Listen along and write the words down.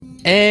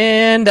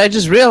And I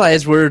just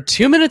realized we're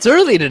 2 minutes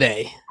early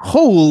today.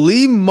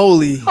 Holy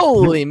moly.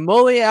 Holy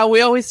moly.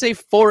 We always say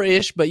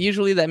 4-ish, but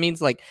usually that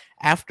means like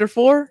after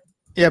 4.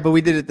 Yeah, but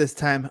we did it this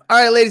time.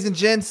 All right, ladies and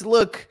gents,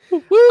 look,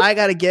 Woo-woo. I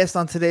got a guest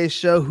on today's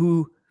show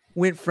who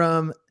went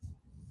from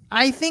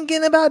I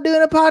thinking about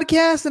doing a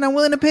podcast and I'm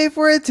willing to pay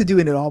for it to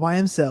doing it all by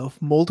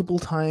himself multiple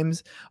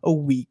times a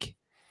week.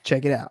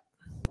 Check it out.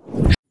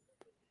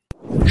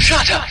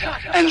 Shut up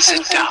and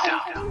sit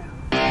down.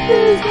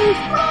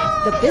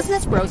 The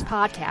Business Bros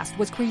Podcast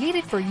was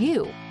created for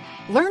you.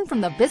 Learn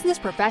from the business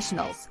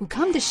professionals who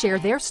come to share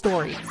their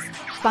stories.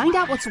 Find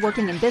out what's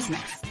working in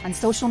business, on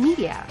social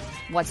media,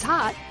 what's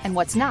hot and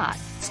what's not,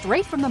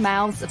 straight from the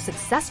mouths of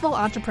successful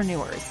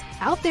entrepreneurs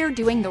out there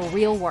doing the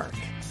real work.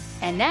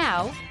 And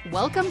now,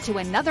 welcome to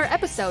another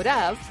episode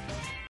of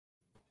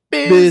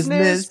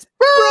Business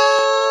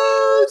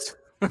Bros.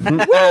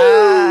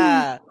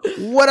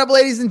 What up,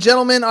 ladies and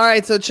gentlemen? All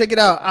right, so check it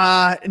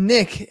out.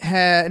 Nick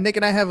and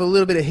I have a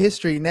little bit of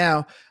history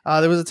now.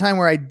 There was a time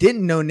where I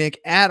didn't know Nick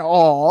at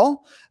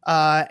all,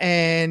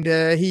 and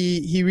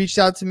he reached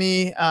out to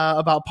me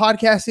about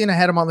podcasting. I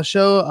had him on the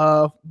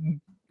show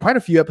quite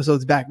a few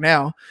episodes back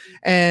now,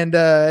 and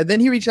then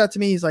he reached out to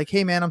me. He's like,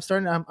 "Hey, man,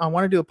 I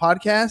want to do a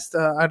podcast.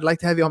 I'd like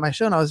to have you on my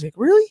show." And I was like,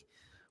 "Really?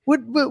 What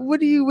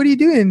are you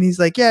doing?" And he's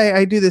like, "Yeah,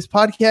 I do this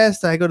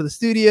podcast. I go to the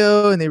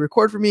studio and they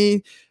record for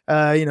me,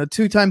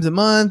 2 times a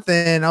month."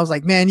 And I was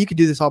like, "Man, you could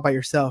do this all by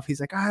yourself."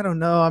 He's like, "I don't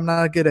know. I'm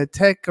not good at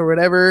tech or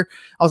whatever."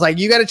 I was like,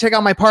 "You got to check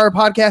out my Power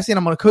Podcasting.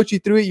 I'm going to coach you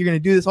through it. You're going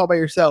to do this all by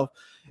yourself."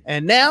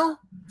 And now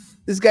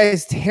this guy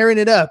is tearing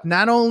it up.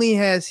 Not only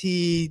has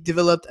he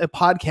developed a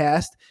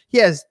podcast, he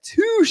has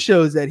 2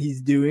 shows that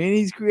he's doing.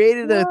 He's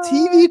created a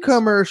TV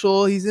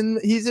commercial. He's in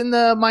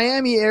the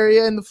Miami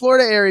area, in the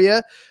Florida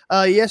area.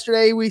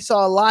 Yesterday we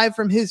saw live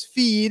from his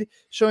feed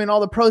showing all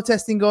the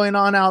protesting going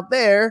on out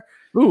there.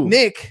 Ooh.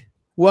 Nick,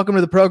 welcome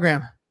to the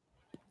program.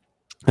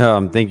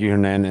 Thank you,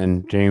 Hernan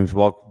and James.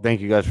 Well, thank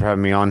you guys for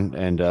having me on.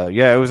 And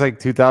it was like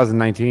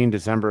 2019,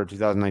 December of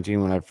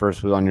 2019 when I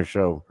first was on your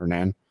show,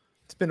 Hernan.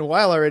 It's been a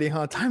while already,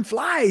 huh? Time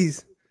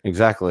flies.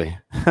 Exactly.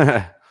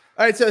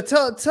 All right, so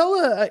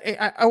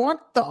I want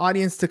the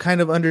audience to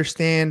kind of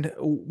understand,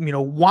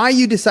 why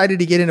you decided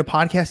to get into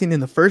podcasting in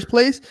the first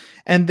place,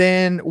 and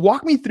then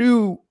walk me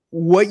through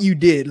what you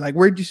did. Like,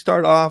 where did you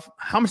start off?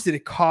 How much did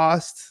it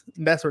cost?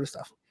 That sort of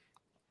stuff.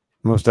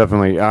 Most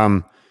definitely.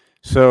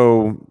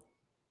 So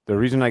the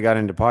reason I got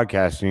into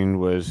podcasting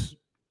was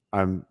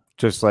I'm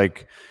just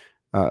like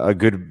a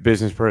good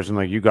business person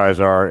like you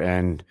guys are,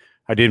 and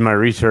I did my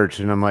research,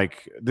 and I'm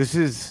like,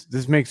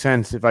 this makes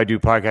sense if I do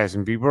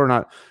podcasting. People are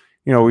not.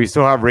 We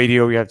still have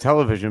radio, we have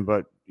television,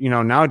 but,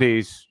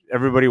 nowadays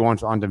everybody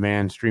wants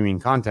on-demand streaming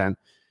content.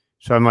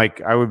 So I'm like,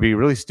 I would be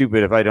really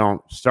stupid if I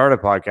don't start a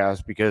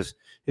podcast, because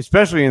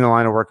especially in the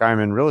line of work I'm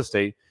in, real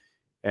estate.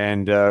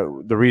 And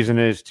the reason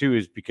is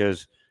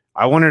because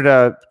I wanted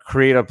to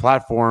create a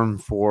platform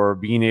for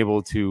being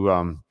able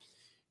to,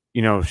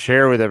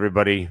 share with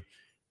everybody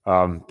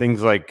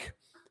things like,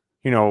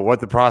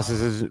 what the process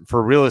is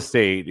for real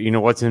estate,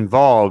 what's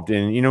involved,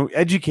 and,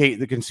 educate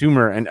the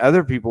consumer and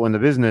other people in the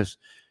business.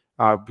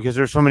 Because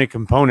there's so many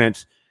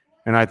components,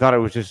 and I thought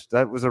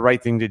that was the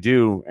right thing to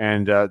do,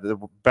 and the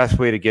best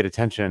way to get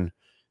attention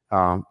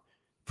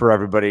for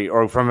everybody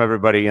or from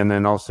everybody, and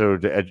then also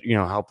to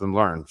help them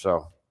learn.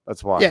 So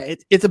that's why. Yeah,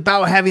 it's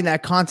about having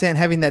that content,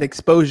 having that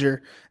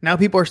exposure. Now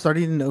people are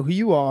starting to know who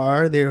you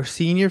are. They're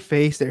seeing your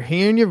face. They're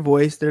hearing your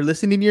voice. They're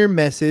listening to your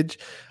message.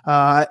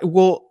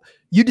 Well,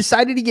 you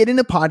decided to get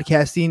into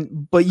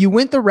podcasting, but you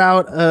went the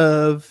route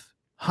of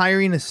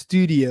hiring a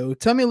studio.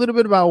 Tell me a little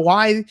bit about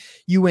why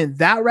you went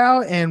that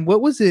route, and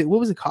what was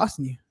it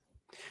costing you?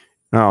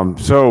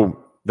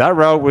 So that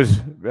route was,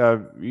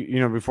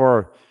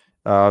 before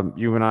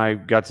you and I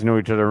got to know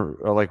each other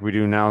like we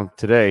do now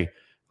today.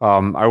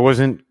 I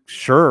wasn't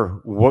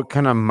sure what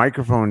kind of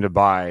microphone to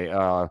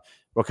buy,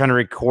 what kind of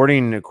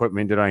recording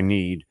equipment did I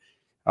need,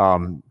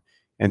 and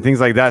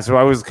things like that. So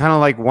I was kind of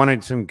like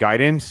wanted some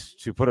guidance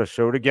to put a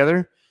show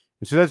together.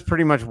 And so that's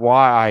pretty much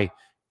why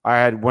I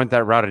had went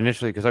that route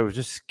initially, because I was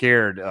just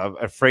scared,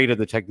 afraid of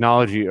the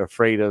technology,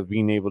 afraid of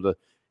being able to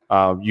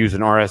use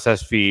an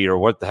RSS feed or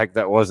what the heck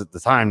that was at the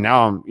time.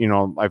 Now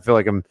I feel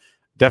like I'm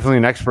definitely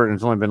an expert, and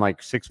it's only been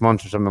like 6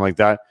 months or something like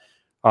that.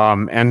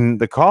 And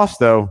the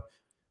cost though,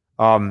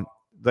 I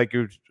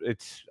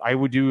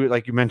would do it,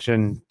 like you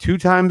mentioned, 2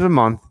 times a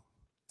month.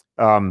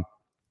 I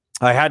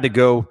had to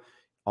go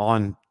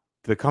on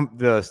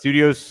the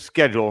studio's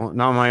schedule,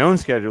 not my own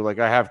schedule. Like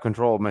I have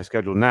control of my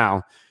schedule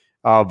now.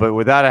 But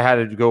with that, I had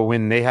to go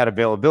when they had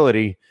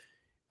availability.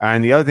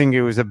 And the other thing,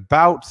 it was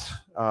about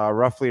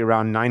roughly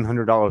around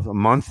 $900 a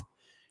month.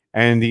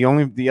 And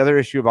the other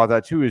issue about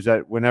that too is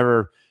that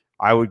whenever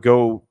I would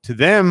go to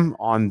them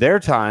on their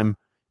time,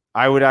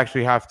 I would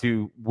actually have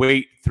to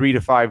wait 3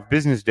 to 5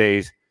 business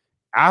days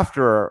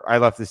after I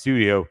left the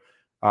studio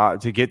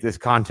to get this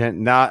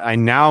content. I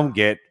now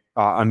get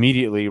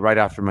immediately right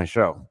after my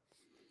show.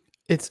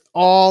 It's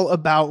all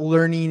about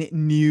learning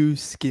new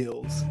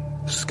skills.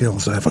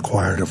 Skills I've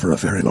acquired over a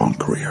very long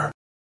career.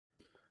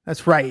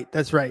 That's right.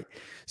 That's right.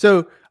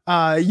 So,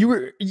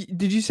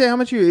 did you say how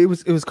much it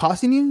was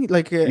costing you?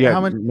 Like, Yeah,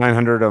 how much?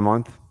 900 a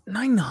month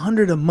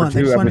 900 a for month. I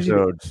 2 just wanted you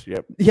to, episodes.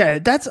 Yep. yeah,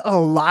 that's a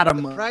lot of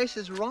money. Price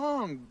is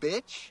wrong,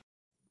 bitch.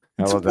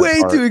 I It's love that way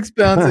part. too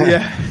expensive.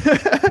 Yeah.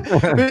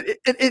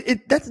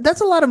 But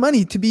that's a lot of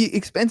money to be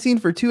expensing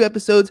for 2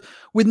 episodes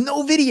with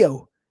no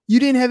video. You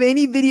didn't have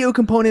any video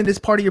component as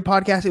part of your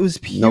podcast. It was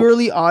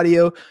purely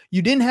audio.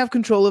 You didn't have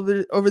control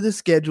over the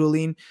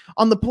scheduling.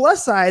 On the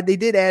plus side, they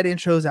did add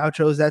intros,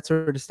 outros, that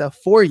sort of stuff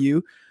for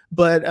you,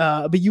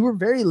 but you were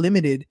very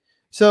limited.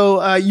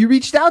 So you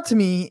reached out to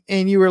me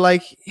and you were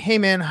like, "Hey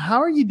man, how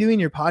are you doing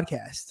your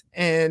podcast?"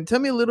 And tell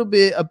me a little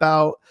bit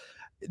about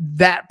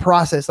that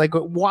process. Like,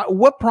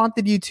 what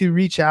prompted you to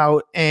reach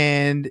out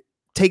and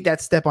take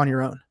that step on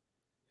your own?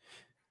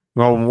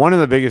 Well, one of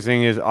the biggest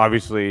thing is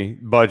obviously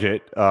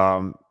budget.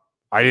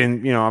 I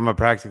didn't, I'm a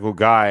practical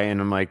guy,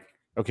 and I'm like,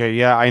 okay,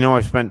 yeah, I know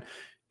I spent,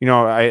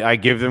 I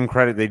give them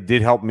credit. They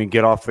did help me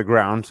get off the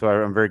ground, so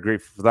I'm very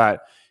grateful for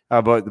that.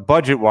 But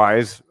budget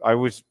wise, I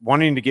was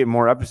wanting to get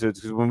more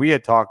episodes because when we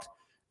had talked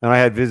and I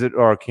had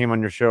came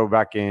on your show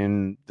back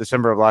in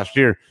December of last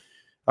year,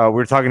 we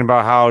were talking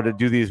about how to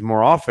do these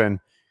more often. And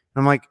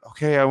I'm like,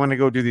 okay, I want to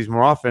go do these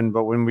more often.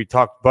 But when we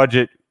talked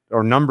budget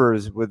or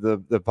numbers with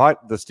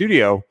the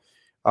studio,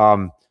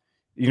 it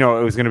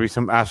was going to be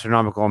some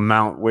astronomical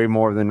amount, way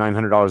more than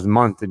 $900 a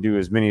month to do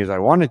as many as I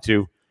wanted to.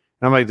 And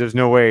I'm like, there's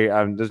no way.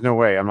 I'm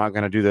not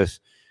going to do this.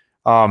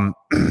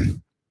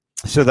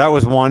 So that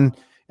was one.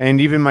 And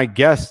even my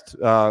guests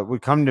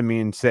would come to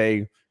me and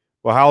say,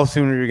 well, how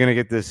soon are you going to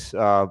get this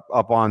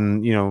up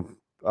on,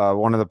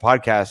 one of the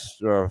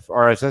podcasts or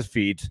RSS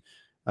feeds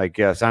like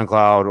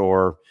SoundCloud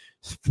or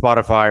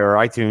Spotify or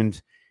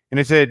iTunes? And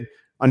I said,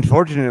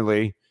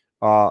 unfortunately,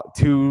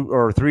 2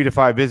 or 3 to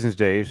 5 business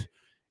days.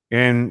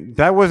 And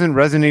that wasn't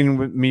resonating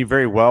with me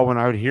very well when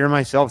I would hear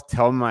myself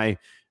tell my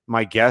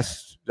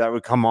guests that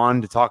would come on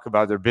to talk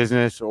about their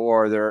business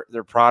or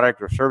their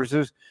product or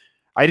services.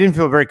 I didn't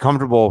feel very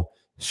comfortable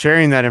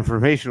sharing that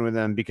information with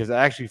them because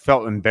I actually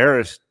felt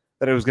embarrassed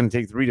that it was going to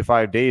take 3 to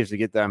 5 days to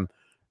get them,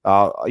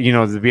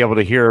 to be able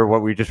to hear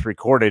what we just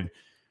recorded.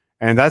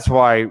 And that's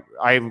why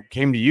I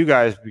came to you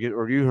guys,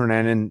 or you,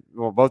 Hernan, and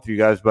well, both of you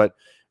guys, but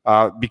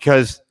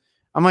because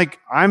I'm like,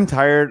 I'm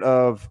tired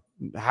of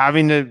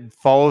having to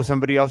follow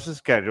somebody else's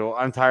schedule.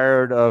 I'm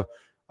tired of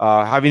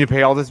having to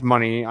pay all this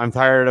money. I'm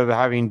tired of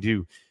having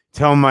to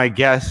tell my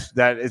guests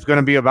that it's going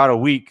to be about a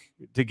week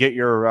to get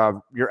your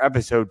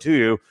episode to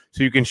you,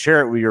 so you can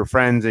share it with your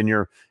friends and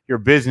your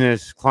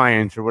business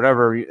clients or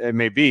whatever it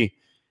may be.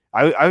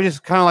 I was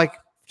just kind of like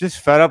just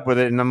fed up with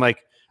it, and I'm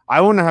like, I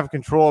want to have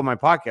control of my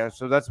podcast.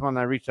 So that's when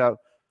I reached out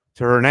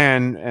to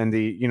Hernan and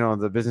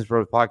the Business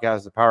Bros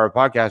podcast, the Power of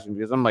Podcasting,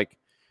 because I'm like,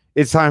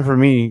 it's time for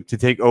me to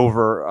take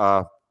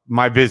over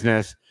my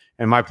business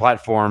and my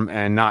platform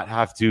and not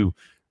have to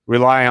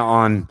rely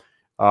on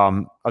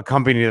a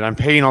company that I'm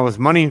paying all this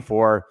money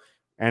for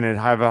and it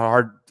have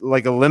a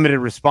limited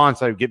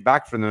response I get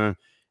back from them,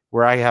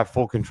 where I have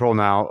full control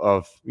now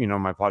of,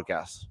 my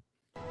podcast.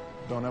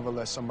 Don't ever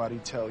let somebody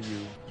tell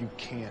you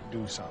can't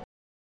do something.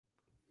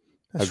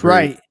 That's Agreed.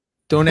 right.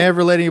 Don't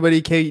ever let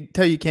anybody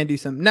tell you can't do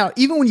something. Now,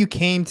 even when you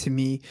came to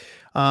me,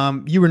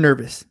 you were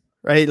nervous,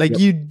 right? Like, Yep.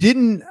 you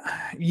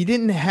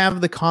didn't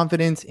have the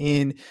confidence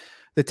in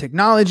the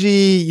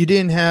technology. You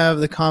didn't have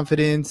the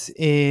confidence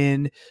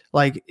in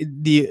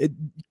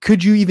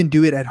could you even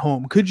do it at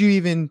home? Could you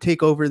even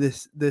take over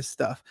this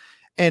stuff?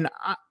 And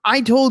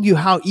I told you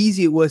how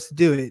easy it was to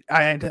do it.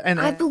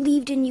 I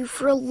believed in you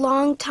for a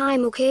long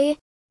time, okay?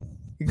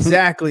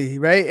 Exactly,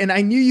 right? And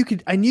I knew you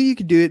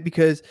could do it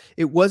because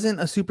it wasn't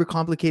a super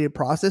complicated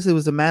process. It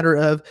was a matter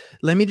of,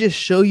 let me just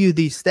show you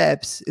these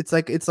steps. It's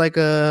like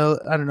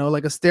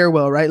a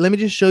stairwell, right? Let me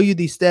just show you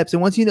these steps.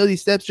 And once you know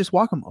these steps, just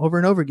walk them over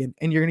and over again,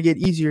 and you're going to get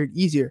easier and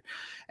easier.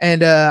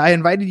 And I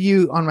invited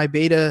you on my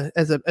beta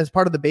as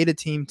part of the beta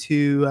team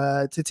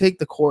to take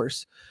the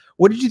course.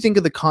 What did you think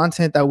of the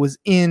content that was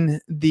in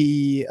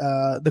the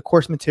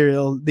course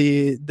material,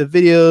 the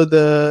video,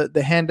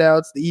 the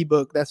handouts, the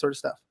ebook, that sort of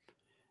stuff?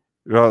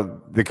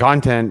 Well, the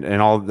content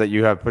and all that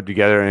you have put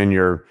together in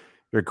your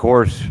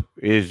course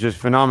is just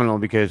phenomenal,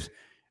 because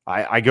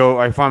I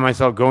find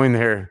myself going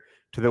there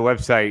to the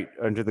website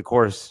and to the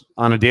course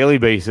on a daily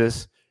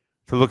basis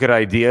to look at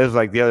ideas.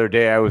 Like the other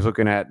day, I was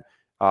looking at,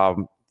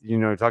 talking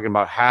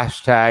about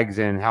hashtags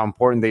and how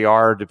important they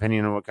are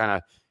depending on what kind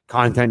of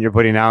content you're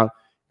putting out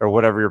or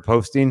whatever you're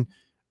posting.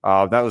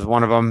 That was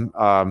one of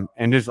them.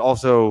 And just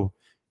also,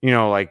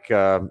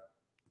 the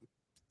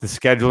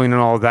scheduling and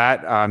all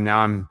that.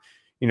 Now I'm,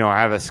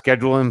 I have a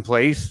schedule in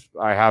place.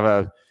 I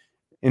have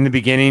in the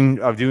beginning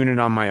of doing it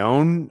on my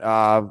own,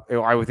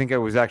 I would think I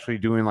was actually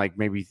doing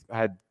maybe I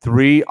had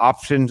 3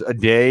 options a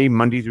day,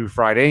 Monday through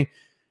Friday.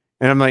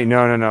 And I'm like, no,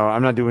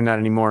 I'm not doing that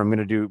anymore. I'm going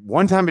to do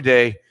 1 time a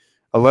day,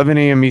 11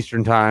 a.m.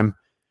 Eastern time.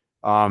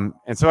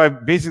 And so I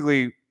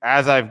basically,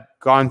 as I've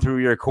gone through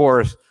your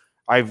course,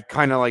 I've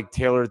kind of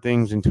tailored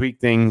things and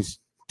tweaked things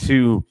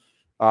to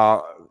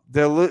have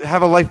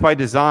a life by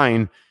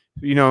design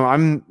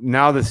I'm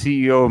now the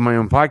CEO of my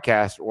own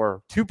podcast,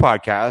 or two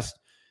podcasts,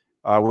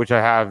 which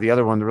I have. The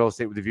other one, The Real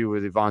Estate with a View,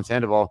 with Yvonne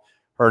Sandoval.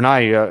 Her and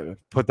I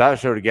put that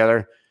show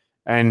together.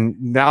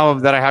 And now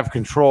that I have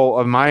control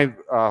of my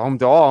Home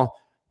to All,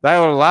 that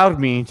allowed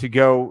me to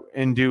go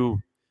and do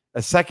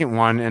a second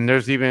one. And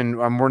there's even,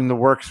 I'm in the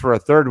works for a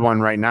third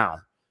one right now.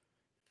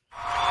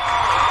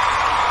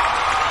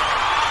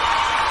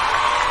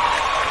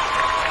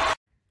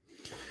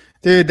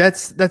 Dude,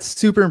 that's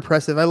super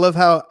impressive. I love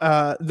how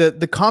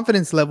the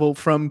confidence level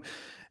from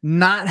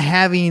not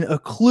having a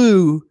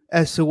clue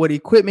as to what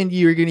equipment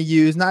you're going to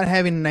use, not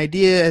having an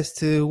idea as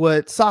to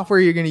what software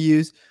you're going to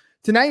use,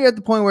 to now you're at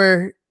the point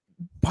where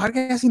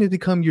podcasting has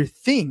become your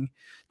thing.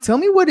 Tell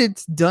me what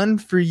it's done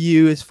for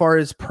you as far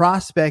as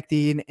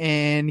prospecting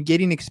and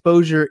getting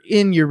exposure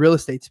in your real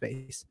estate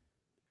space.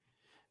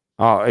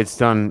 Oh, it's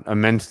done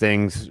immense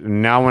things.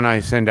 Now when I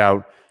send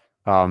out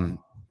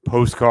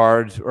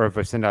postcards, or if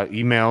I send out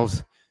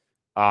emails,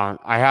 I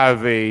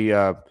have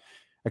I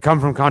come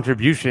from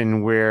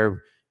contribution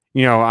where,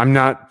 I'm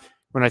not,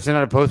 when I send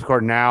out a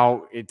postcard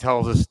now, it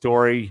tells a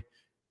story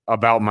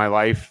about my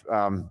life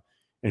and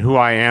who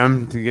I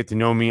am, to get to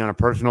know me on a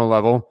personal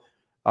level.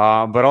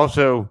 But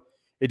also,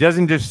 it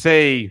doesn't just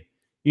say,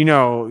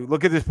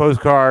 look at this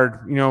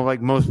postcard,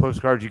 like most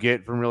postcards you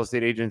get from real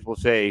estate agents will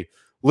say,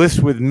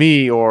 list with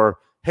me, or,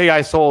 hey,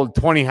 I sold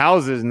 20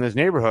 houses in this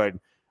neighborhood.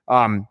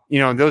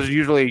 Those are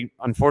usually,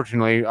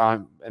 unfortunately,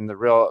 and the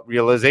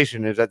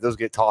realization is that those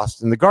get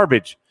tossed in the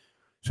garbage.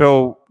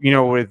 So,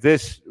 with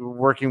this,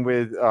 working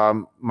with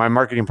my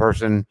marketing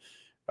person,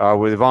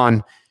 with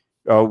Yvonne,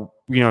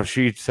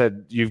 she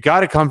said, you've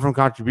got to come from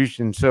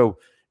contribution. So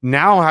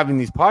now having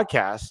these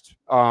podcasts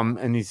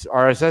and these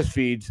RSS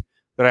feeds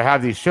that I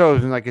have these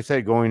shows, and like I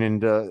said, going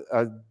into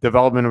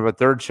development of a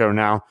third show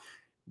now,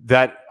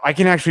 that I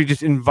can actually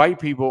just invite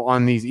people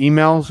on these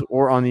emails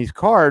or on these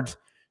cards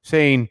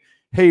saying,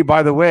 hey,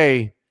 by the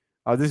way,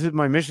 this is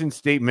my mission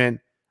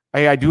statement.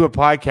 Hey, I do a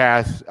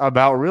podcast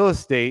about real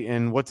estate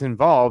and what's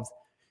involved,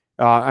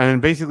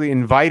 and basically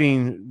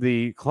inviting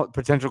the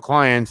potential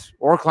clients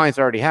or clients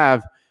I already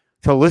have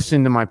to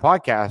listen to my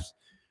podcast.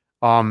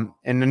 And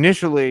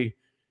initially,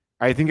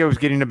 I think I was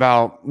getting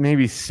about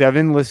maybe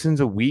 7 listens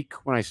a week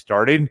when I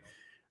started,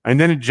 and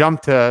then it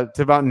jumped to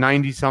about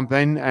 90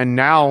 something. And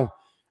now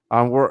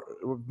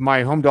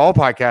my Home to All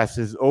podcast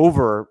is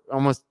over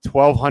almost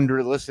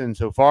 1,200 listens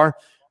so far.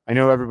 I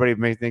know everybody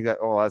may think that,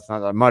 that's not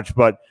that much,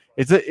 but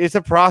it's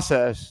a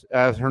process,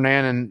 as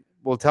Hernan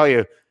will tell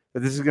you,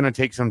 that this is going to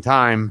take some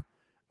time.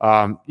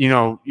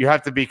 You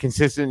have to be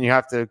consistent. You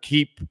have to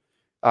keep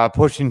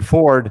pushing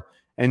forward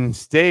and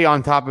stay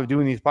on top of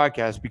doing these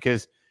podcasts,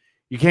 because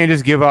you can't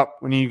just give up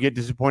when you get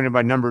disappointed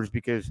by numbers,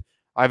 because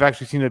I've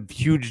actually seen a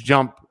huge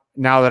jump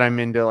now that I'm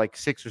into like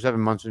 6 or 7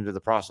 months into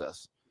the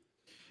process.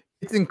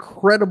 It's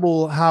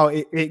incredible how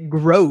it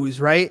grows,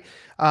 right?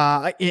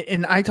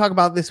 And I talk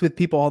about this with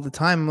people all the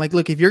time. I'm like,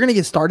 look, if you're going to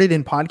get started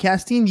in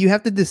podcasting, you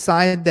have to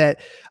decide that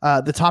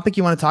the topic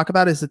you want to talk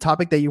about is the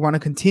topic that you want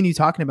to continue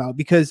talking about,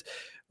 because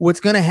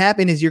what's going to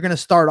happen is you're going to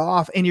start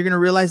off and you're going to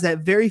realize that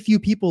very few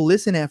people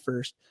listen at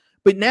first.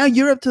 But now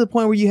you're up to the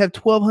point where you have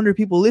 1,200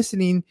 people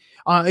listening,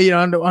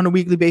 on a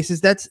weekly basis.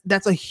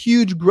 That's a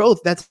huge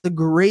growth. That's a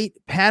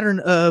great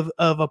pattern of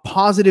a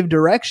positive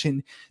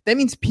direction. That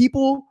means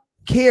people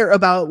care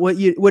about what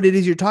it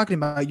is you're talking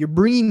about. You're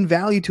bringing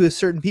value to a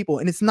certain people,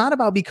 and it's not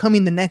about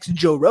becoming the next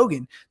Joe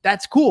Rogan.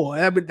 That's cool.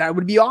 That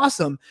would be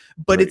awesome.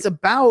 But It's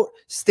about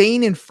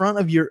staying in front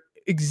of your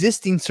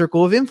existing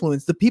circle of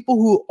influence. The people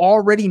who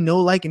already know,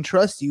 like, and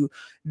trust you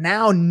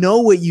now know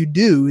what you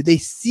do. They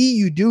see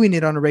you doing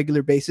it on a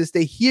regular basis.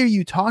 They hear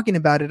you talking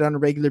about it on a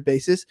regular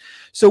basis.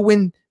 So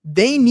when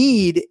they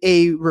need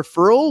a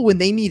referral, when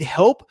they need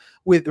help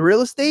with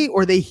real estate,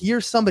 or they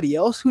hear somebody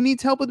else who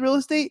needs help with real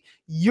estate,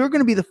 you're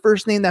going to be the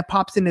first name that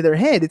pops into their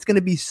head. It's going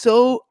to be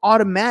so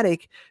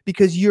automatic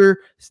because you're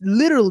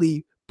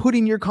literally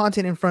putting your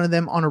content in front of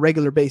them on a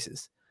regular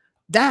basis.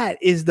 That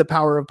is the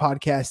power of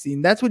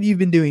podcasting. That's what you've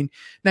been doing.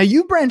 Now,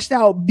 you branched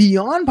out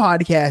beyond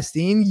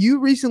podcasting. You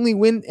recently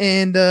went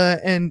and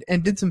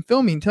did some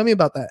filming. Tell me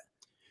about that.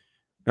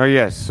 Oh,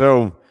 yes.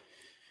 So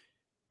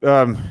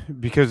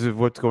because of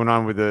what's going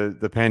on with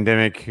the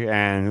pandemic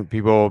and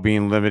people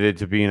being limited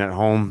to being at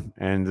home,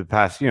 and the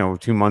past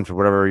 2 months or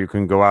whatever, you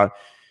can go out.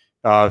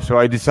 So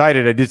I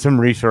decided, I did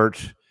some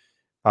research,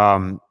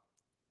 and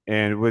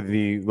with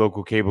the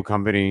local cable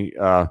company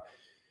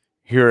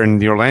here in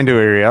the Orlando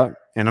area.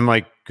 And I'm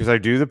like, because I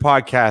do the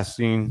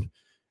podcasting,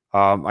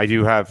 I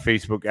do have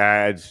Facebook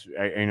ads.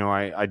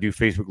 I do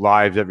Facebook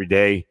Lives every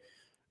day.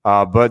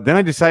 But then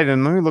I decided,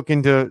 let me look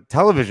into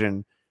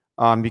television,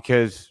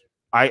 because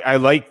I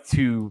like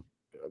to,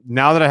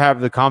 now that I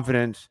have the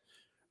confidence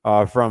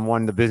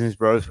from the Business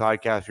Bros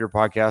podcast, your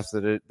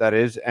podcast that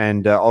is,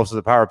 and also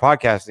the power of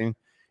podcasting,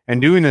 and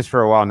doing this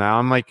for a while now,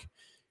 I'm like,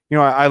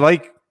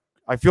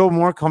 I feel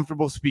more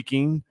comfortable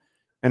speaking,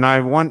 and I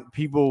want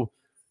people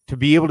to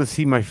be able to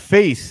see my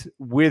face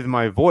with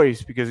my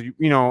voice, because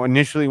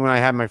initially when I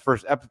had my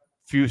first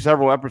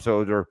several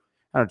episodes, or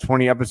I don't know,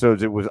 20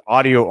 episodes, it was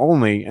audio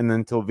only, and then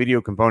until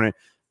video component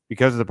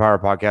because of the power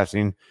of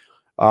podcasting.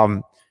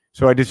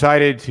 So I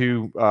decided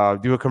to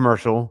do a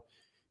commercial.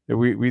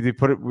 We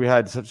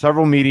had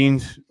several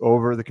meetings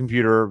over the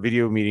computer,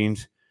 video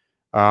meetings,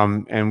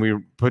 and we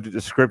put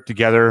the script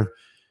together.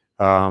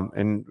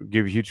 And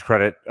give huge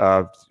credit.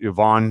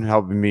 Yvonne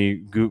helping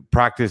me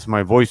practice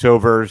my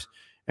voiceovers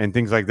and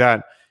things like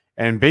that.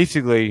 And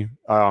basically,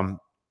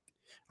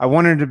 I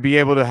wanted to be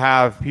able to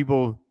have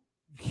people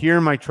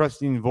hear my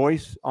trusting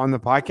voice on the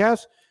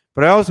podcast,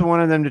 but I also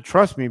wanted them to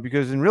trust me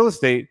because in real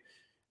estate,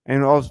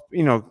 and also,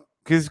 because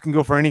this can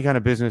go for any kind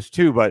of business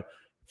too, but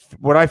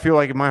what I feel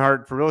like in my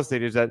heart for real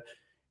estate is that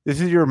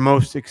this is your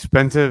most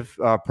expensive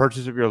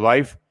purchase of your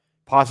life,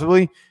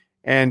 possibly,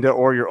 and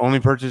or your only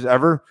purchase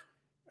ever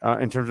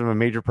in terms of a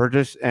major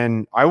purchase.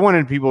 And I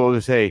wanted people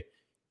to say,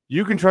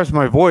 you can trust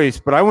my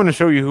voice, but I want to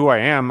show you who I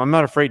am. I'm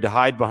not afraid to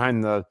hide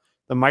behind the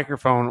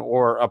microphone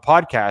or a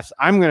podcast.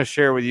 I'm going to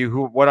share with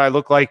you what I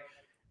look like,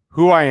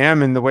 who I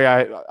am, and the way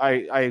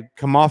I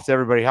come off to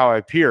everybody, how I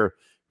appear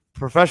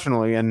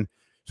professionally. And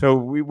so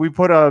we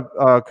put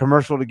a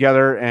commercial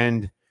together,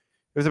 and it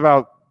was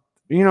about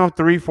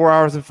 3-4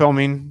 hours of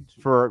filming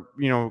for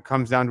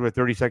comes down to a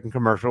 30-second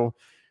commercial.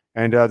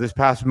 And this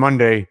past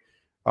Monday,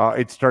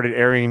 it started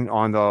airing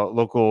on the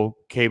local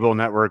cable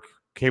network,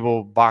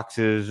 cable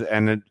boxes,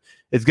 and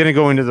it's going to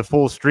go into the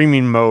full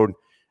streaming mode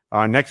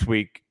next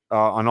week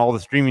on all the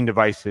streaming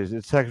devices.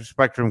 It's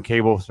Spectrum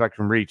Cable,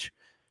 Spectrum Reach,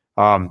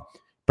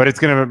 but it's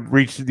going to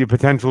reach the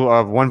potential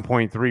of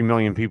 1.3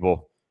 million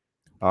people.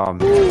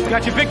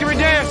 Got your victory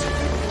dance?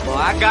 Well,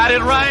 I got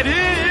it right here.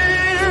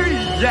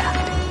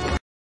 Yeah.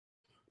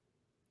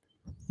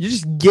 You're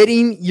just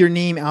getting your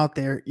name out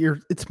there.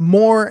 It's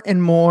more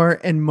and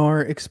more and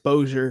more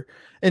exposure.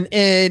 And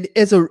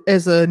as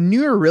a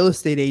newer real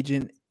estate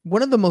agent,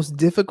 one of the most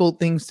difficult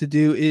things to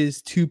do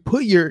is to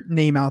put your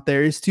name out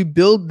there, is to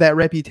build that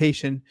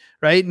reputation,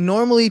 right?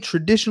 Normally,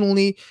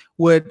 traditionally,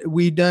 what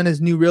we've done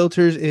as new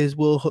realtors is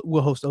we'll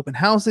host open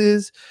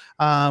houses.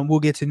 We'll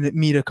get to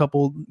meet a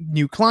couple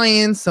new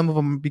clients. Some of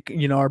them,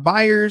 are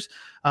buyers.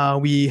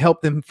 We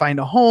help them find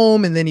a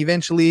home, and then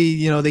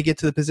eventually, they get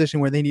to the position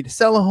where they need to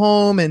sell a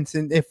home. And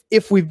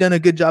if we've done a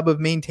good job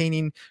of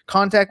maintaining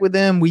contact with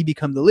them, we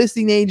become the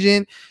listing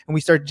agent, and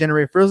we start to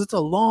generate referrals. It's a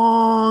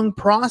long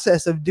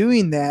process of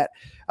doing that,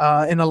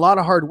 and a lot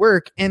of hard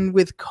work. And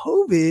with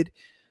COVID,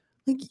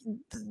 like,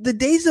 the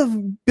days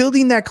of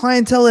building that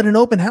clientele at an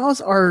open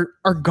house are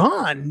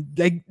gone.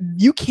 Like,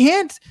 you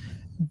can't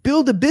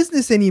build a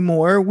business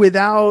anymore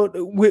without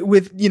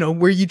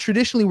where you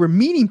traditionally were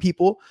meeting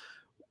people.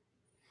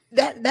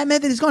 That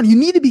method is gone. You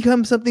need to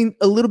become something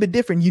a little bit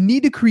different. You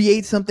need to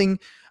create something.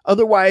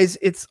 Otherwise,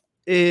 it's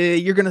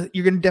you're gonna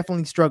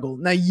definitely struggle.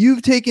 Now,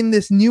 you've taken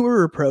this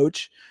newer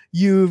approach.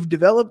 You've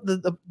developed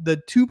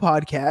the 2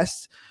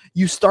 podcasts.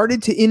 You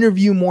started to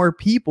interview more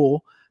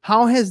people.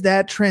 How has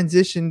that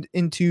transitioned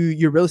into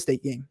your real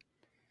estate game?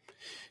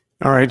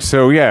 All right.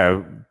 So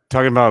yeah,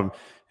 talking about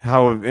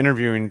how I'm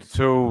interviewing.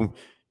 So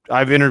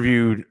I've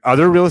interviewed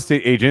other real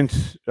estate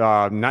agents,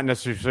 not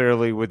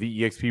necessarily with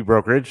the EXP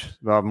brokerage,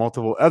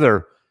 multiple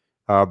other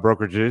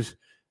brokerages,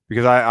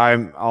 because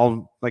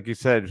I'll, like you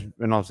said,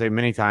 and I'll say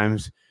many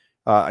times,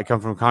 I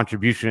come from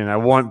contribution and I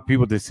want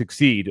people to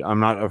succeed. I'm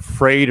not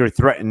afraid or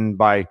threatened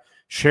by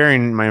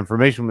sharing my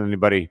information with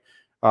anybody.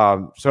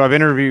 So I've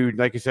interviewed,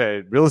 like you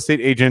said, real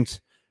estate agents.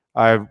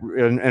 I've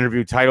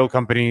interviewed title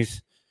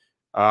companies,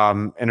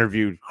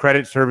 interviewed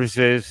credit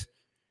services,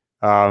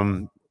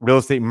 real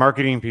estate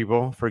marketing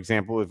people, for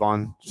example,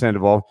 Yvonne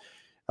Sandoval.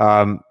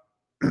 So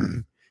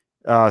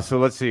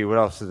let's see, what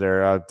else is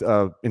there?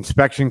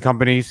 Inspection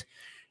companies.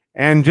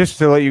 And just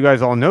to let you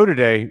guys all know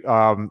today,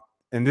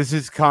 and this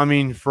is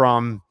coming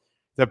from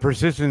the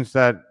persistence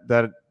that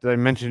I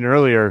mentioned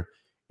earlier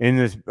in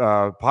this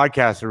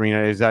podcast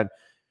arena, is that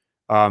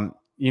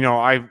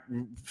I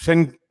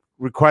send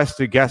requests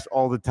to guests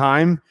all the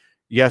time.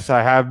 Yes,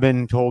 I have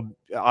been told,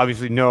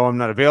 obviously, no, I'm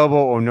not available,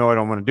 or no, I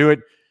don't want to do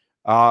it.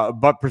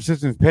 But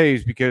persistence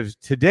pays, because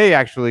today,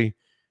 actually,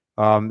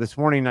 this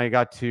morning, I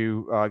got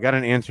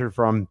an answer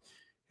from,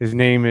 his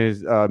name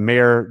is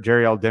Mayor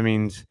Jerry L.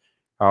 Demings.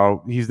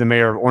 He's the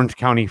mayor of Orange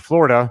County,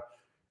 Florida,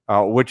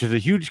 which is a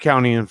huge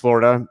county in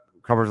Florida,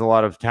 covers a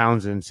lot of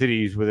towns and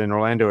cities within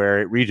Orlando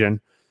area region.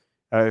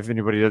 If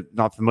anybody is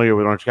not familiar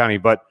with Orange County,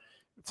 but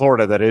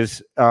Florida, that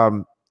is.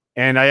 And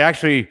I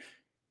actually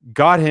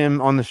got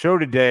him on the show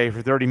today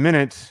for 30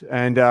 minutes.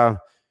 And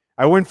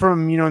I went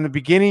from, in the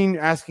beginning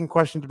asking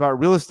questions about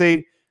real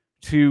estate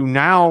to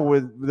now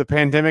with the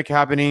pandemic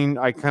happening,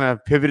 I kind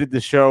of pivoted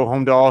the show,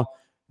 Home to All,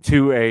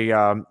 to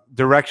a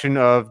direction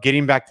of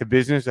getting back to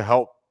business to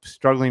help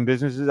struggling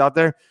businesses out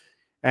there.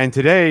 And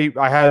today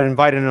I had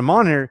invited him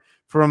on here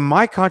from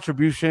my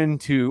contribution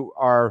to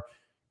our,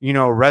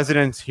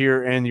 residents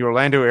here in the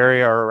Orlando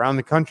area or around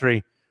the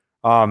country.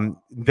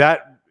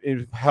 That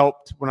it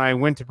helped when I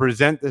went to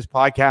present this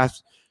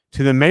podcast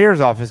to the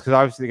mayor's office, because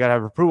obviously they got to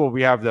have approval.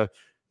 We have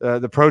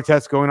the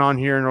protests going on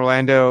here in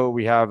Orlando.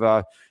 We have,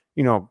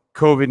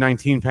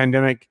 COVID-19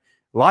 pandemic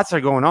lots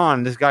are going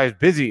on. This guy is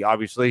busy,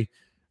 obviously.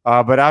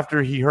 But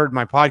after he heard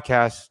my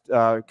podcast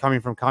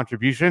coming from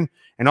Contribution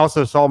and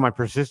also saw my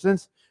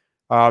persistence,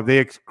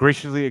 they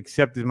graciously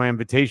accepted my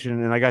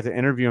invitation, and I got to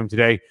interview him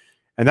today.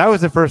 And that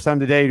was the first time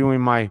today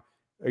doing my,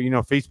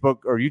 Facebook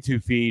or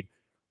YouTube feed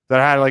that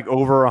I had like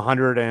over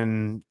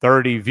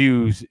 130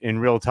 views in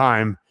real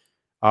time,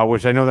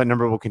 which I know that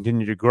number will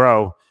continue to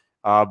grow.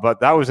 But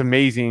that was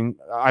amazing.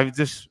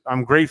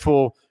 I'm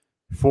grateful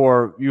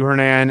for you,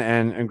 Hernan,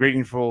 and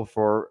grateful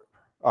for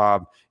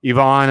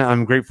Yvonne.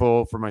 I'm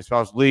grateful for my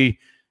spouse, Lee,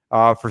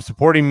 for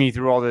supporting me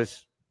through all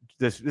this.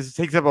 This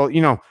takes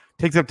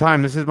up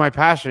time. This is my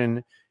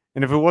passion.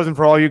 And if it wasn't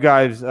for all you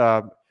guys,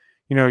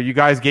 you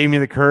guys gave me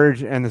the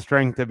courage and the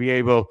strength to be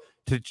able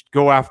to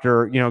go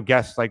after,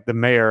 guests like the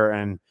mayor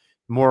and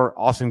more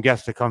awesome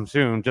guests to come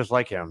soon, just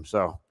like him.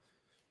 So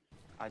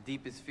our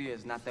deepest fear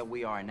is not that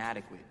we are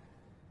inadequate.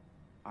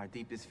 Our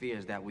deepest fear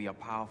is that we are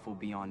powerful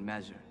beyond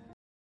measure.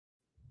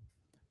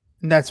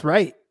 That's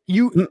right.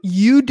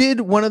 You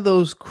did one of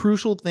those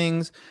crucial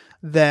things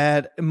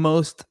that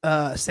most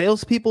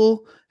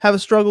salespeople have a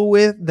struggle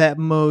with, that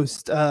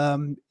most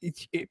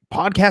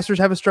podcasters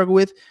have a struggle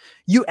with.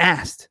 You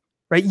asked,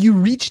 right? You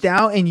reached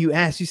out and you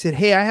asked. You said,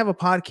 "Hey, I have a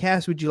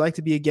podcast. Would you like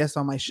to be a guest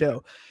on my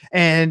show?"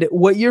 And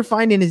what you're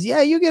finding is,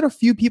 you get a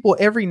few people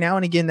every now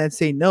and again that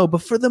say no,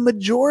 but for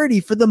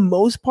the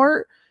most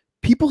part,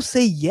 people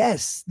say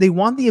yes. They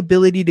want the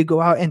ability to go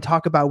out and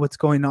talk about what's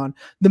going on.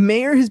 The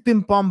mayor has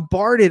been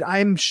bombarded,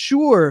 I'm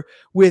sure,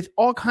 with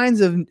all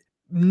kinds of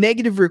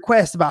negative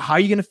requests about how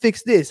you're going to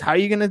fix this, how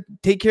you're going to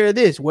take care of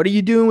this, what are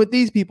you doing with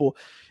these people?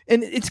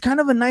 And it's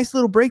kind of a nice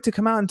little break to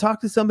come out and talk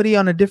to somebody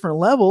on a different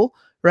level,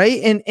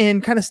 right?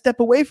 And kind of step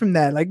away from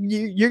that. Like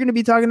you're going to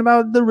be talking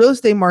about the real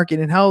estate market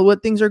and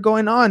what things are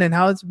going on and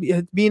how it's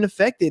being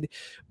affected.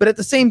 But at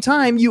the same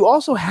time, you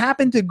also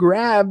happen to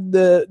grab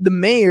the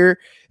mayor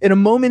in a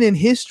moment in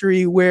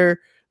history where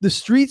the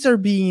streets are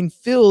being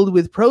filled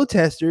with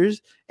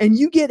protesters, and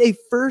you get a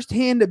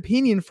firsthand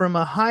opinion from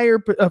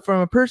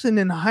a person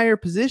in a higher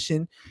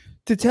position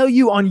to tell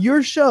you on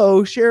your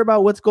show, share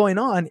about what's going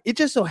on. It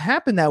just so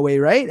happened that way,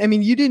 right? I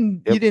mean, you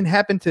didn't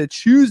happen to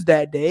choose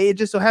that day. It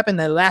just so happened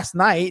that last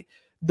night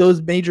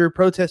those major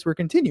protests were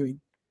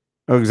continuing.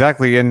 Oh,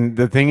 exactly. And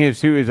the thing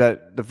is too, is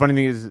that the funny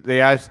thing is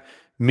they asked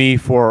me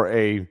for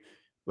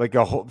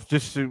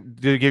just to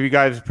give you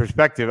guys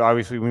perspective.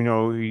 Obviously, we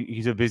know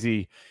he's a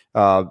busy,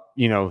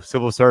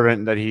 civil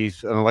servant, that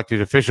he's an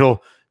elected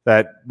official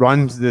that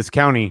runs this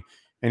county.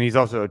 And he's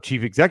also a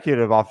chief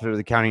executive officer of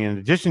the county, in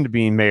addition to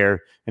being mayor.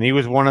 And he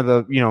was one of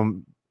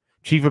the,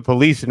 chief of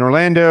police in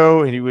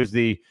Orlando. And he was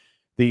the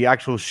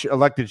actual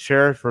elected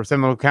sheriff for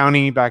Seminole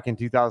County back in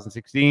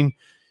 2016.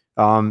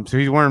 So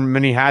he's wearing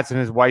many hats, and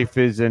his wife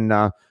is in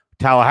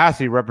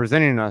Tallahassee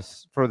representing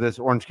us for this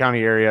Orange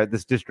County area,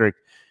 this district.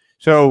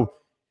 So,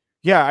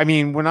 yeah, I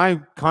mean, when I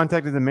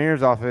contacted the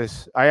mayor's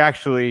office, I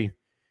actually,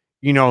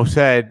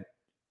 said,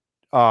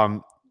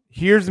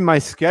 here's my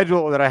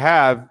schedule that I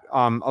have,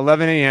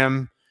 11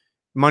 a.m.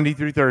 Monday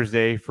through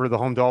Thursday for the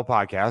Home Doll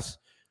podcast.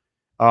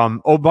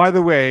 Oh, by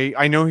the way,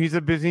 I know he's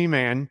a busy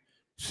man.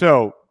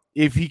 So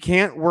if he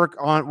can't work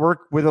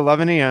with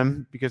 11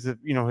 a.m. because of,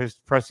 his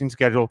pressing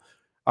schedule,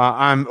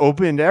 I'm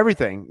open to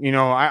everything.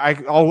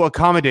 I'll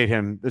accommodate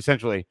him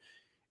essentially.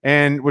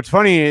 And what's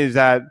funny is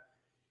that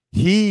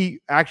his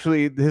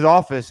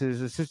office,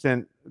 his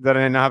assistant that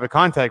I now have a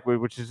contact with,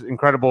 which is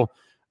incredible.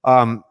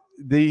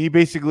 They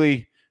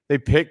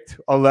picked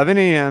 11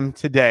 a.m.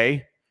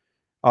 today,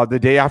 the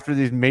day after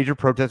these major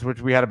protests,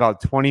 which we had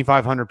about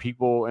 2,500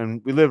 people,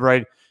 and we live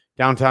right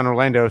downtown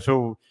Orlando.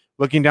 So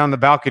looking down the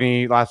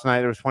balcony last night,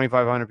 there was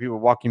 2,500 people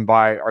walking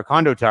by our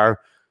condo tower.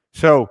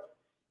 So,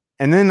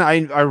 and then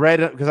I read,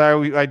 because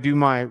I do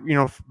my,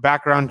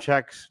 background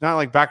checks, not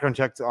like background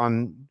checks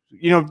on,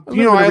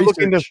 I look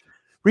into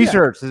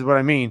research is what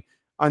I mean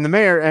on the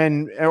mayor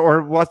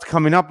or what's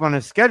coming up on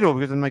his schedule,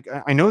 because I'm like,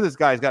 I know this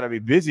guy's got to be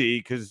busy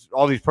because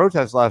all these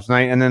protests last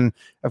night. And then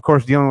of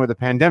course, dealing with the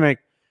pandemic.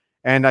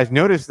 And I've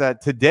noticed that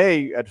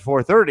today at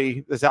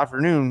 4:30 this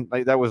afternoon,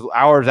 like that was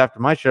hours after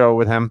my show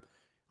with him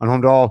on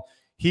Home Doll,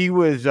 he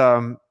was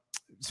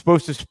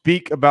supposed to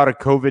speak about a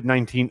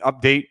COVID-19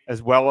 update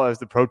as well as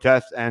the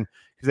protests. And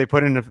because they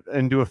put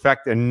into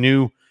effect a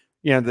new,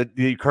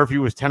 the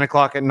curfew was 10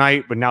 o'clock at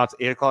night, but now it's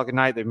 8 o'clock at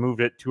night. They moved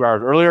it 2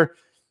 hours earlier.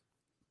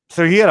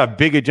 So he had a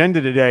big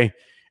agenda today.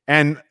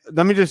 And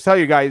let me just tell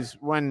you guys,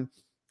 when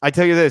I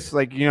tell you this,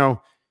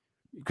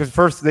 because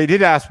first they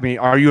did ask me,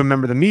 are you a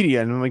member of the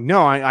media? And I'm like,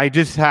 no, I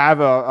just have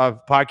a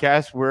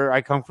podcast where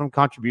I come from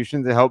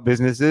contributions to help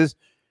businesses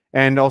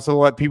and also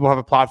let people have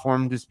a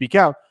platform to speak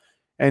out.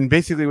 And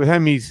basically with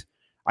him,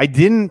 I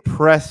didn't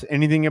press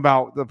anything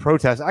about the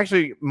protest.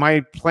 Actually,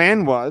 my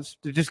plan was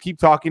to just keep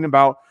talking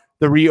about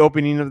the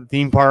reopening of the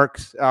theme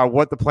parks,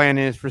 what the plan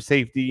is for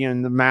safety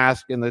and the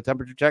mask and the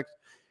temperature checks.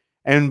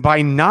 And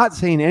by not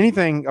saying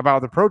anything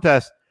about the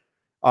protest,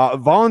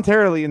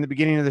 voluntarily in the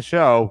beginning of the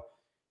show,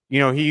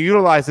 he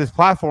utilized this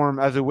platform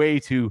as a way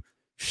to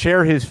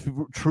share his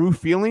true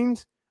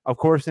feelings, of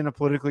course, in a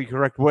politically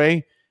correct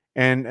way,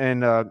 and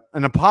in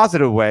a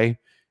positive way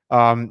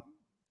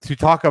to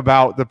talk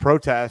about the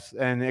protests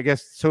and, I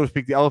guess, so to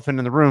speak, the elephant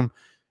in the room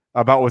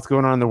about what's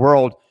going on in the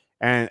world.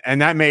 And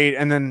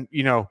then,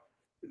 you know,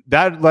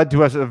 that led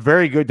to us a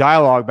very good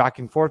dialogue back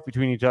and forth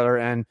between each other.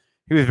 And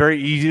he was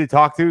very easy to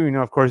talk to. You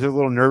know, of course, he was a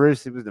little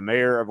nervous. He was the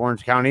mayor of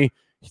Orange County.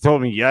 He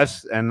told me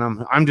yes. And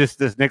I'm just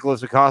this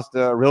Nicholas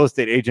Acosta real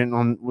estate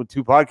agent with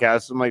 2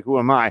 podcasts. I'm like, who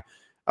am I?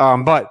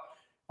 But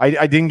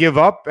I didn't give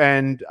up.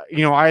 And,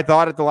 you know, I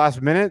thought at the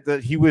last minute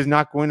that he was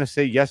not going to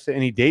say yes to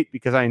any date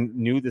because I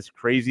knew this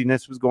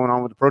craziness was going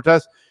on with the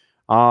protest.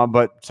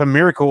 But some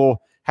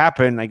miracle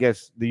happened. I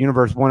guess the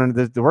universe wanted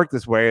this to work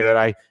this way, that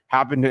I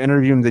happened to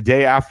interview him the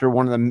day after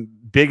one of the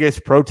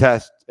biggest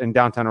protests in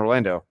downtown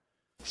Orlando.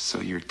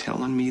 So you're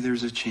telling me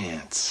there's a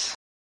chance?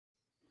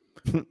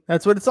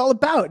 That's what it's all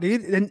about,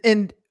 dude.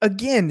 And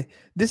again,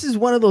 this is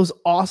one of those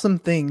awesome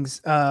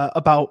things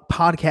about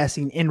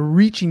podcasting and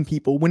reaching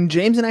people. When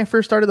James and I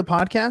first started the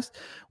podcast,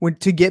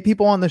 to get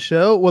people on the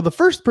show, well, the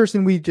first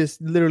person we just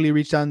literally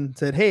reached out and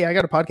said, "Hey, I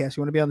got a podcast.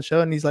 You want to be on the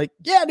show?" And he's like,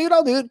 "Yeah, dude,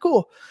 I'll do it.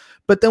 Cool."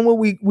 But then what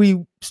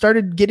we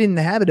started getting in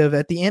the habit of,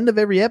 at the end of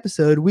every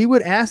episode, we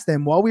would ask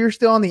them while we were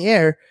still on the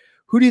air,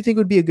 who do you think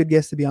would be a good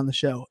guest to be on the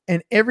show?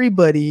 And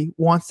everybody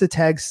wants to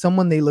tag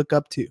someone they look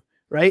up to.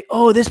 Right?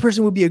 Oh, this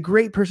person would be a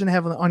great person to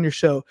have on your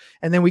show.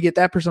 And then we get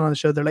that person on the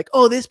show. They're like,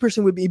 oh, this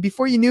person would be.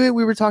 Before you knew it,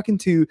 we were talking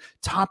to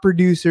top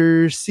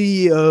producers,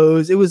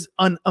 CEOs. It was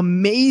an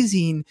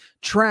amazing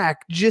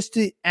track just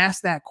to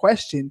ask that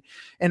question.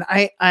 And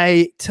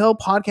I tell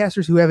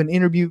podcasters who have an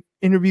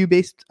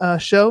interview-based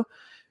show,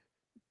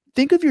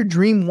 think of your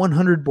dream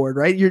 100 board,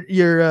 right?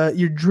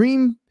 Your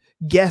dream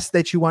guest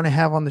that you want to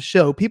have on the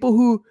show. People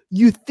who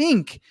you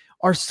think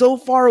are so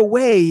far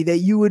away that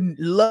you would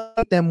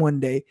love them one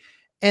day.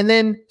 And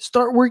then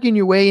start working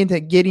your way into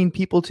getting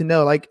people to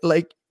know,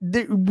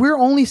 we're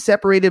only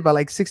separated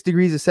by 6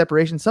 degrees of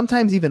separation,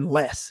 sometimes even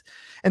less.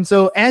 And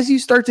so as you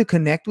start to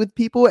connect with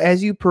people,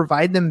 as you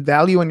provide them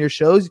value on your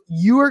shows,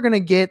 you are going to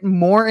get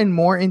more and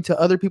more into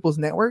other people's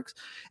networks.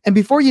 And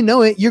before you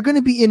know it, you're going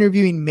to be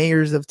interviewing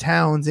mayors of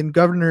towns and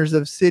governors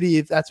of city,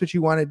 if that's what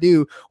you want to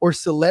do, or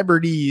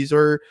celebrities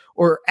or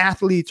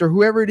athletes or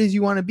whoever it is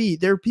you want to be.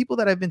 There are people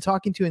that I've been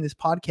talking to in this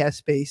podcast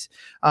space.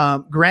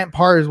 Grant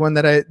Parr is one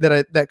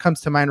that comes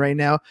to mind right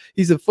now.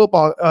 He's a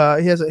football.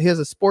 He has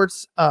a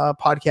sports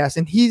podcast,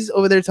 and he's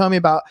over there telling me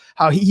about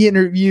how he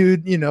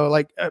interviewed,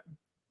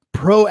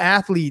 pro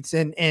athletes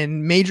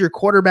and major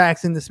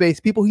quarterbacks in the space,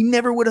 people he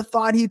never would have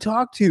thought he'd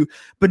talk to,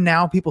 but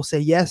now people say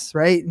yes,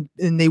 right?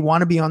 And they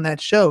want to be on that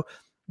show.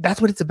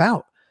 That's what it's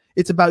about.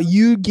 It's about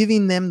you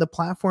giving them the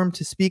platform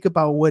to speak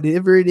about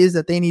whatever it is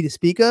that they need to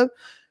speak of,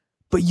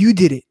 but you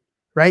did it,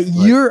 right?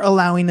 You're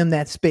allowing them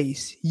that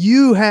space.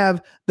 You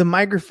have the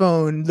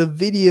microphone, the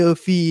video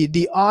feed,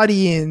 the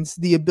audience,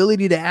 the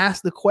ability to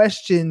ask the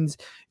questions.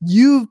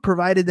 You've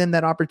provided them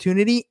that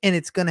opportunity, and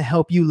it's going to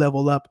help you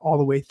level up all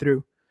the way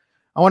through.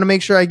 I want to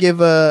make sure I give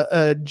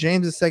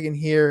James a second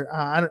here.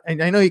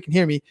 I know you can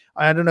hear me.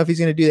 I don't know if he's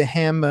going to do the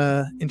ham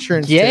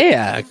insurance.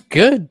 Yeah,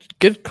 good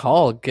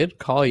call. Good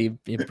call. You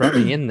brought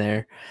me in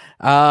there.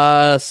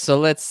 So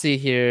let's see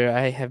here.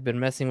 I have been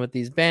messing with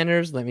these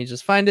banners. Let me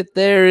just find it.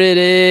 There it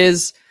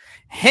is.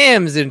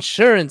 Ham's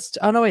insurance.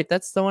 Oh no, wait,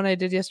 that's the one I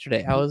did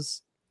yesterday.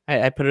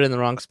 I put it in the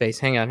wrong space.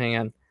 Hang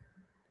on.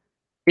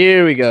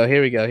 Here we go.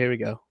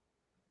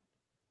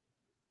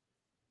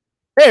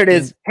 There it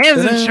is.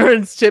 Ham's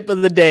insurance tip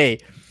of the day.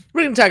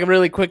 We're going to talk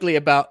really quickly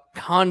about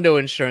condo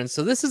insurance.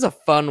 So this is a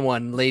fun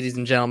one, ladies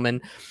and gentlemen.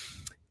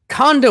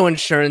 Condo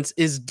insurance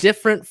is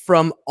different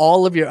from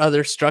all of your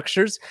other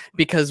structures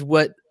because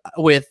with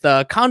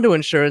condo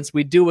insurance,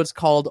 we do what's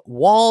called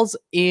walls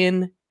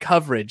in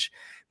coverage,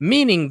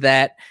 meaning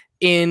that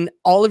in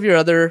all of your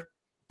other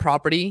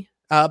property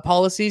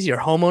policies, your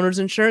homeowner's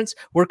insurance,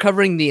 we're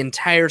covering the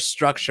entire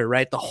structure,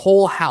 right? The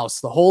whole house,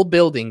 the whole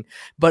building.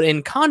 But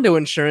in condo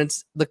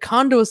insurance, the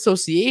condo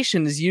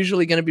association is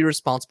usually going to be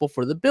responsible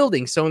for the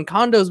building. So in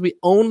condos, we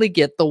only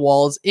get the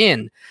walls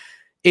in.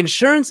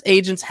 Insurance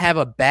agents have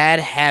a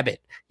bad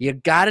habit. You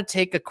got to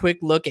take a quick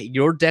look at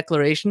your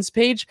declarations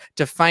page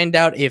to find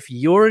out if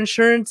your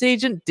insurance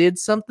agent did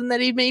something that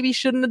he maybe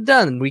shouldn't have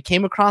done. We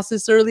came across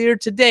this earlier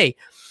today.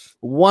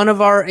 One of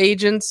our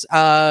agents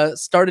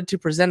started to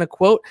present a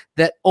quote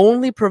that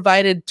only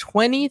provided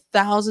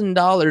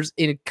 $20,000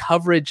 in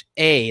coverage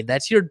A.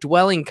 That's your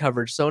dwelling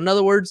coverage. So in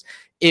other words,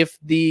 if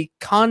the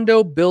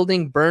condo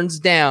building burns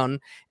down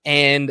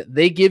and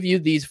they give you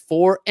these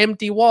 4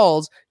 empty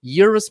walls,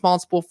 you're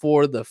responsible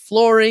for the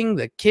flooring,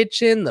 the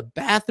kitchen, the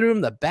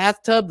bathroom, the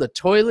bathtub, the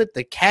toilet,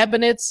 the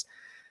cabinets,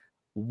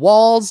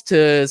 walls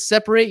to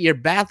separate your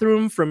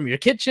bathroom from your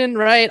kitchen,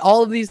 right?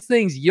 All of these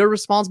things you're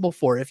responsible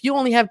for. If you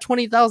only have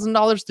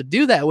 $20,000 to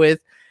do that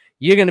with,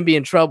 you're going to be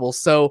in trouble.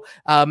 So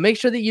make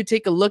sure that you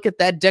take a look at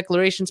that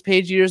declarations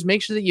page of yours.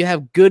 Make sure that you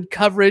have good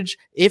coverage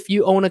if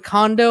you own a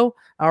condo.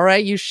 All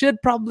right. You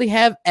should probably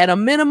have at a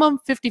minimum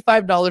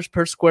 $55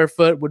 per square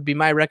foot would be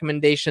my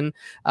recommendation.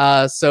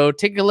 So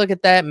take a look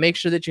at that. Make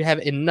sure that you have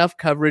enough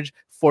coverage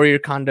for your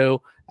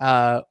condo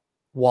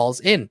walls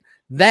in.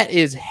 That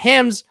is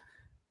Ham's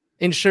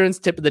insurance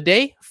tip of the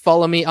day.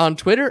 Follow me on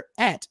Twitter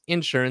at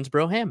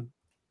InsuranceBroHam.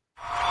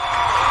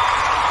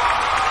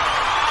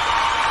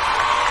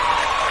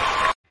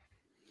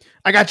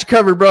 I got you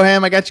covered,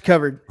 Broham. I got you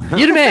covered.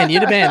 You the man.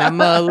 You the man.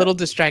 I'm a little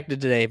distracted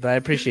today, but I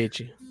appreciate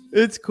you.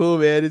 It's cool,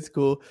 man. It's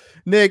cool.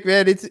 Nick,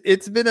 man,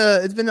 it's been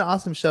an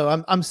awesome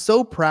show. I'm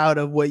so proud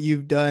of what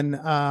you've done.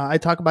 I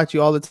talk about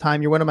you all the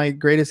time. You're one of my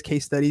greatest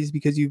case studies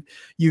because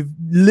you've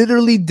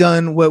literally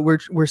done what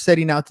we're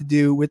setting out to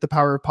do with the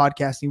power of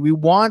podcasting. We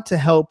want to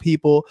help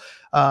people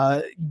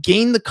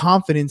gain the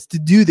confidence to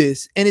do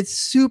this, and it's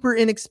super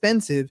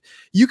inexpensive.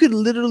 You could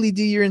literally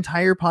do your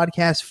entire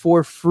podcast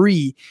for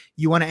free.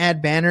 You want to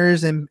add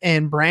banners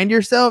and brand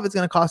yourself, it's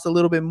going to cost a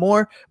little bit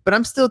more, but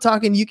I'm still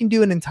talking you can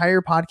do an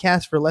entire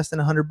podcast for less than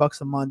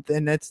 $100 a month,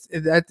 and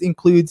that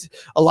includes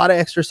a lot of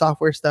extra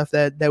software stuff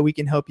that we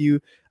can help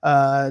you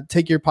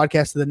take your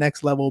podcast to the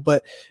next level.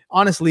 But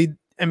honestly,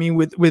 I mean,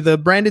 with a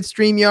branded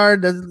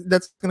StreamYard,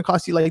 that's going to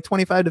cost you like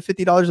 $25 to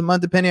 $50 a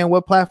month, depending on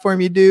what platform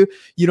you do.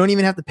 You don't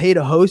even have to pay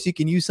to host. You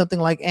can use something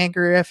like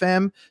Anchor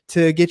FM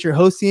to get your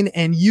hosting,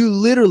 and you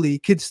literally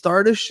could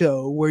start a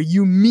show where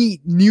you meet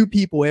new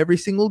people every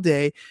single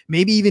day,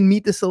 maybe even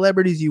meet the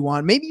celebrities you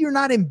want. Maybe you're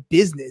not in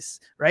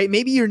business, right?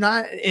 Maybe you're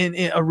not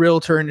in a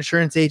realtor, an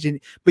insurance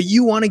agent, but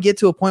you want to get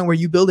to a point where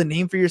you build a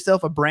name for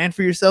yourself, a brand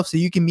for yourself, so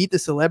you can meet the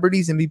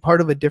celebrities and be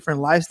part of a different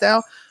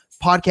lifestyle.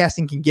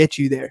 Podcasting can get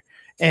you there.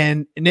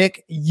 And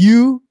Nick,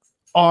 you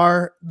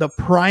are the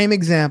prime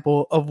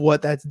example of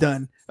what that's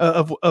done,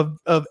 of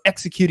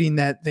executing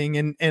that thing.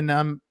 And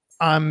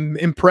I'm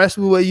impressed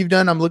with what you've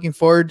done. I'm looking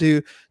forward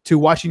to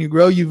watching you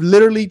grow. You've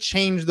literally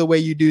changed the way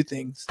you do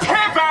things.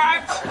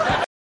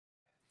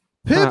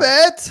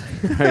 Pivot.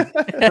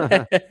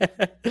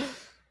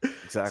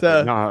 Exactly.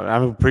 So, no,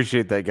 I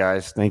appreciate that,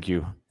 guys. Thank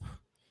you.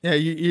 Yeah,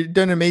 you've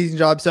done an amazing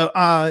job. So,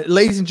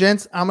 ladies and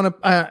gents, I'm gonna.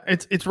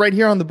 It's right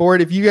here on the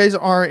board. If you guys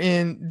are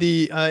in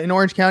in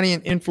Orange County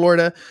and in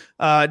Florida,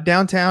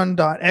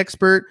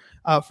 downtown.expert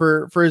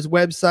for his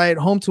website.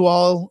 Home to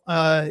All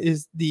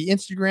is the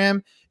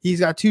Instagram.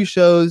 He's got 2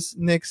 shows.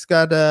 Nick's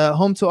got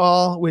Home to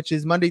All, which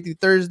is Monday through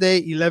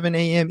Thursday, 11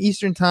 a.m.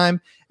 Eastern time,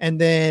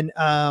 and then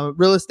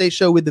Real Estate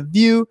Show with the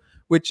View,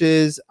 which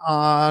is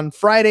on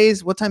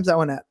Fridays. What time's that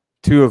one at?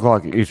 2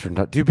 o'clock Eastern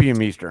time, 2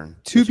 p.m. Eastern.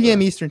 2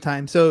 p.m. Eastern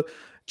time. So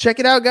check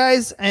it out,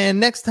 guys. And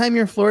next time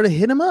you're in Florida,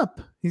 hit him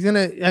up. He's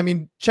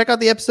check out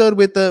the episode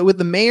with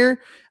the mayor.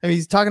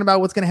 He's talking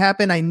about what's going to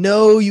happen. I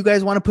know you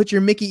guys want to put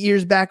your Mickey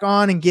ears back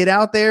on and get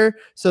out there.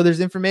 So there's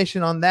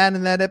information on that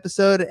in that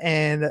episode.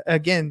 And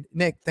again,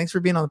 Nick, thanks for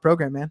being on the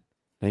program, man.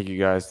 Thank you,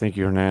 guys. Thank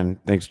you, Hernan.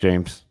 Thanks,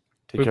 James.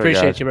 We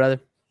appreciate you, brother.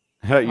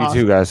 You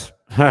too, guys.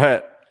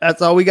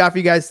 That's all we got for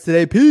you guys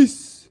today.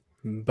 Peace.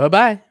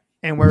 Bye-bye.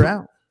 And we're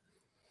out.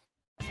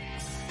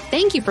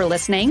 Thank you for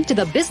listening to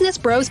the Business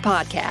Bros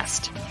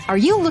Podcast. Are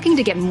you looking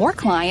to get more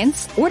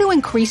clients or to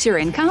increase your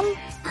income?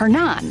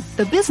 Hernan,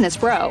 the business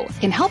bro,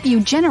 can help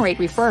you generate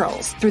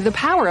referrals through the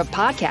power of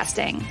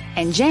podcasting.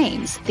 And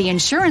James, the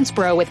insurance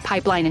bro with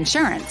Pipeline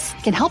Insurance,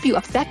 can help you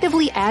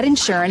effectively add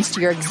insurance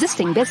to your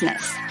existing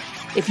business.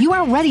 If you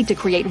are ready to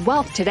create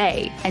wealth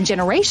today and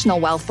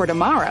generational wealth for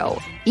tomorrow,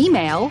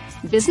 email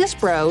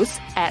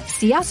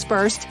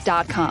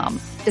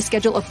businessbros@csfirst.com to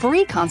schedule a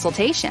free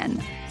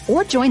consultation.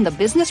 Or join the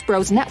Business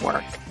Bros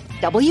Network,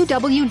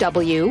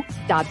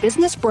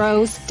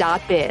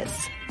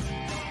 www.businessbros.biz.